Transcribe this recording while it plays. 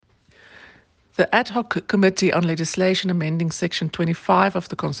the Ad Hoc Committee on Legislation amending Section 25 of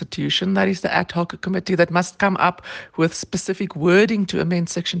the Constitution. That is the ad hoc committee that must come up with specific wording to amend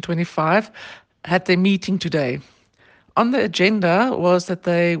Section 25, had their meeting today. On the agenda was that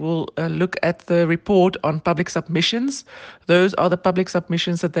they will look at the report on public submissions. Those are the public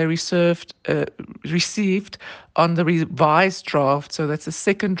submissions that they received on the revised draft. So that's the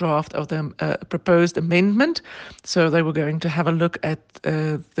second draft of the proposed amendment. So they were going to have a look at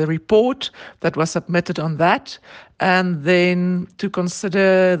the report that was submitted on that, and then to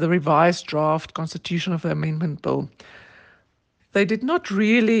consider the revised draft constitution of the amendment bill. They did not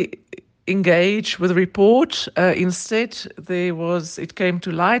really engage with the report. Instead, it came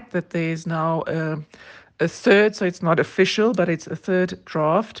to light that there is now a third, so it's not official, but it's a third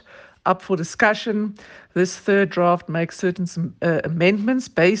draft up for discussion. This third draft makes certain amendments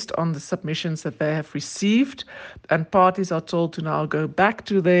based on the submissions that they have received, and parties are told to now go back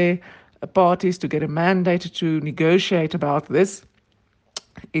to their parties to get a mandate to negotiate about this.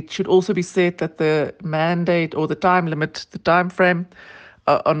 It should also be said that the mandate or the time limit, the time frame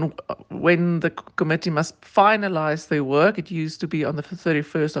on when the committee must finalize their work, it used to be on the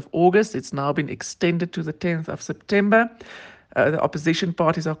 31st of August. It's now been extended to the 10th of September. The opposition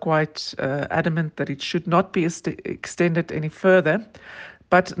parties are quite adamant that it should not be extended any further.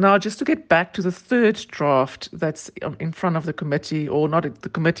 But now, just to get back to the third draft that's in front of the committee, or not at the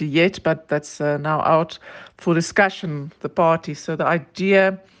committee yet, but that's now out for discussion, the parties. So the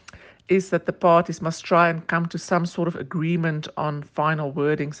idea is that the parties must try and come to some sort of agreement on final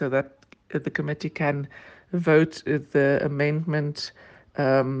wording so that the committee can vote the amendment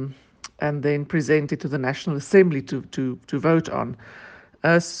and then present it to the National Assembly to vote on.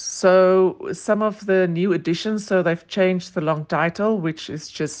 So some of the new additions, so they've changed the long title, which is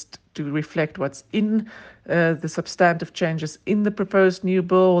just to reflect what's in the substantive changes in the proposed new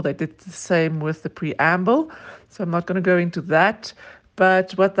bill. They did the same with the preamble, so I'm not going to go into that.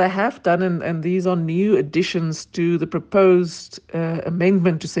 But what they have done, and these are new additions to the proposed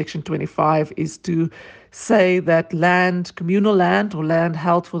amendment to Section 25, is to say that land, communal land or land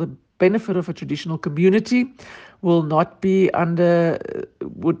held for the benefit of a traditional community would not be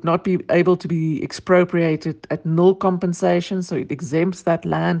able to be expropriated at nil compensation. So it exempts that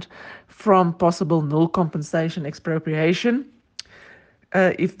land from possible nil compensation expropriation.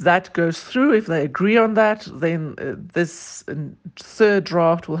 If that goes through, if they agree on that, then this third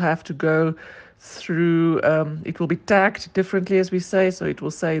draft will have to go through, it will be tagged differently, as we say. So it will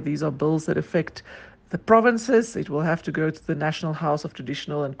say these are bills that affect the provinces. It will have to go to the National House of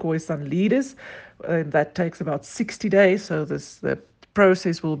Traditional and Khoisan Leaders. And that takes about 60 days. So the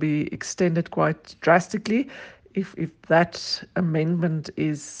process will be extended quite drastically if that amendment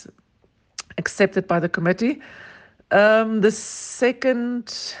is accepted by the committee. The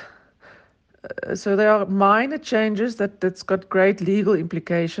second, so there are minor changes that's got great legal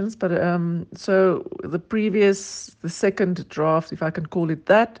implications, but so the second draft, if I can call it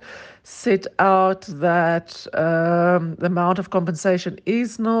that, set out that the amount of compensation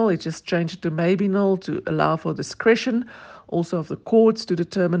is nil. It just changed it to maybe nil to allow for discretion also of the courts to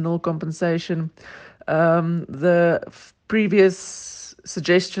determine nil compensation. The previous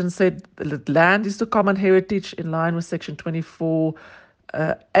suggestion said that land is the common heritage in line with Section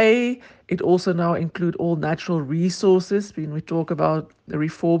 24A. It also now include all natural resources. When we talk about the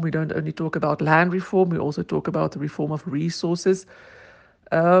reform, we don't only talk about land reform, we also talk about the reform of resources.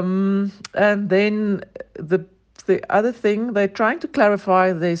 And then the other thing, they're trying to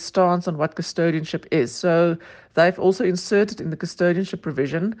clarify their stance on what custodianship is. So they've also inserted in the custodianship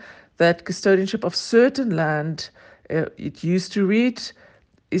provision that custodianship of certain land, it used to read,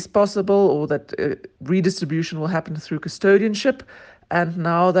 is possible, or that redistribution will happen through custodianship. And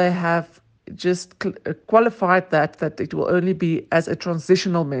now they have just qualified that it will only be as a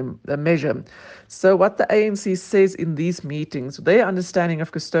transitional measure. So what the ANC says in these meetings, their understanding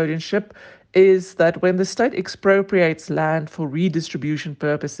of custodianship is that when the state expropriates land for redistribution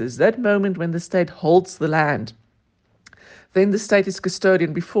purposes, that moment when the state holds the land, then the state is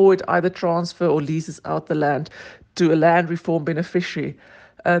custodian before it either transfer or leases out the land to a land reform beneficiary.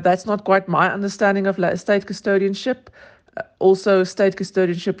 That's not quite my understanding of state custodianship. Also, state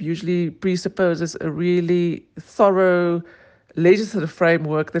custodianship usually presupposes a really thorough legislative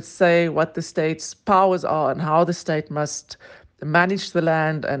framework that say what the state's powers are and how the state must manage the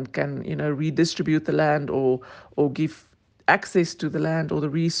land and can, redistribute the land or give access to the land or the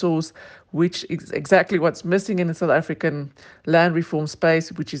resource, which is exactly what's missing in the South African land reform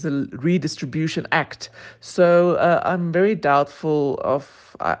space, which is the Redistribution Act. So I'm very doubtful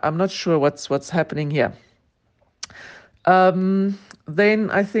I'm not sure what's happening here. Then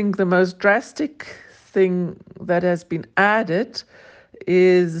I think the most drastic thing that has been added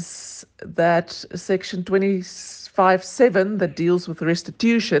is that section 25.7 that deals with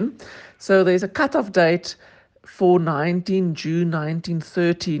restitution. So there's a cutoff date for 19 June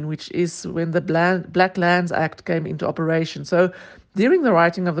 1913, which is when the Black Lands Act came into operation. So during the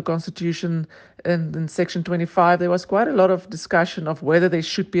writing of the Constitution and in Section 25, there was quite a lot of discussion of whether there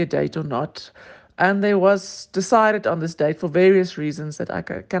should be a date or not. And there was decided on this date for various reasons that I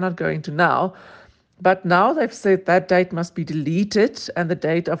cannot go into now. But now they've said that date must be deleted and the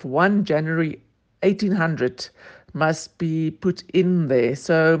date of 1 January 1800 must be put in there.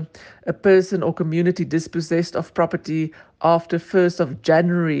 So a person or community dispossessed of property after 1st of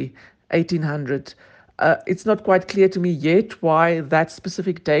January 1800. It's not quite clear to me yet why that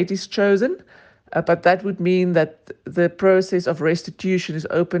specific date is chosen, but that would mean that the process of restitution is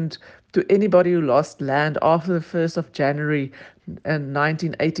opened to anybody who lost land after the 1st of January and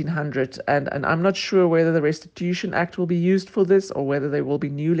 1800. And I'm not sure whether the Restitution Act will be used for this or whether there will be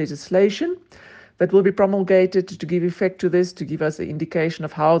new legislation that will be promulgated to give effect to this, to give us an indication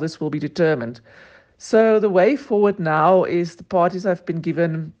of how this will be determined. So the way forward now is the parties have been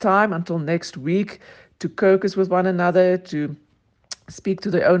given time until next week to caucus with one another, to speak to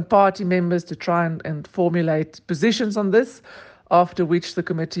their own party members, to try and formulate positions on this, after which the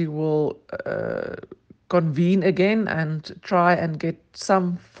committee will convene again and try and get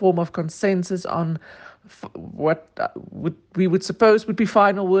some form of consensus on what we would suppose would be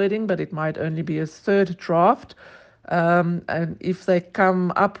final wording, but it might only be a third draft. And if they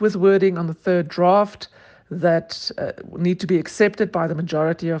come up with wording on the third draft that need to be accepted by the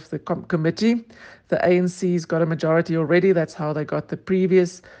majority of the committee, the ANC's got a majority already. That's how they got the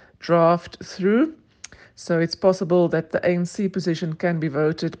previous draft through. So it's possible that the ANC position can be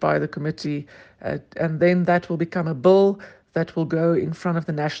voted by the committee, and then that will become a bill that will go in front of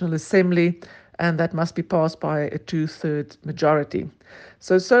the National Assembly, and that must be passed by a 2/3 majority.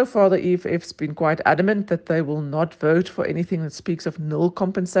 So far, the EFF's been quite adamant that they will not vote for anything that speaks of nil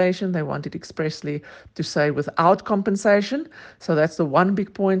compensation. They want it expressly to say without compensation. So that's the one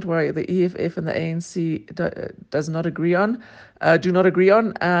big point where the EFF and the ANC do not agree on.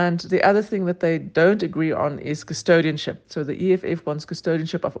 And the other thing that they don't agree on is custodianship. So the EFF wants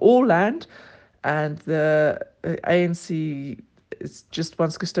custodianship of all land, and the ANC just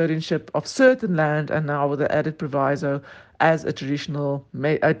wants custodianship of certain land, and now with the added proviso as a transitional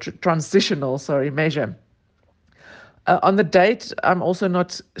measure. On the date, I'm also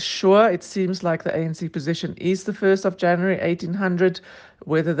not sure. It seems like the ANC position is the 1st of January 1800,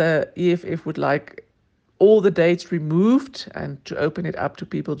 whether the EFF would like all the dates removed and to open it up to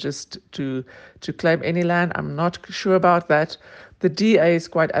people just to claim any land. I'm not sure about that. The DA is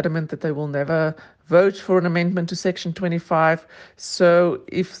quite adamant that they will never vote for an amendment to Section 25. So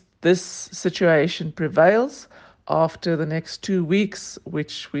if this situation prevails after the next 2 weeks,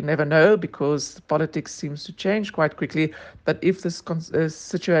 which we never know because politics seems to change quite quickly, but if this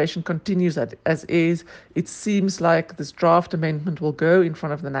situation continues as is, it seems like this draft amendment will go in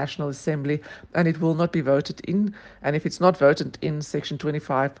front of the National Assembly and it will not be voted in. And if it's not voted in, Section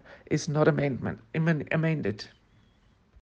 25 is not amended.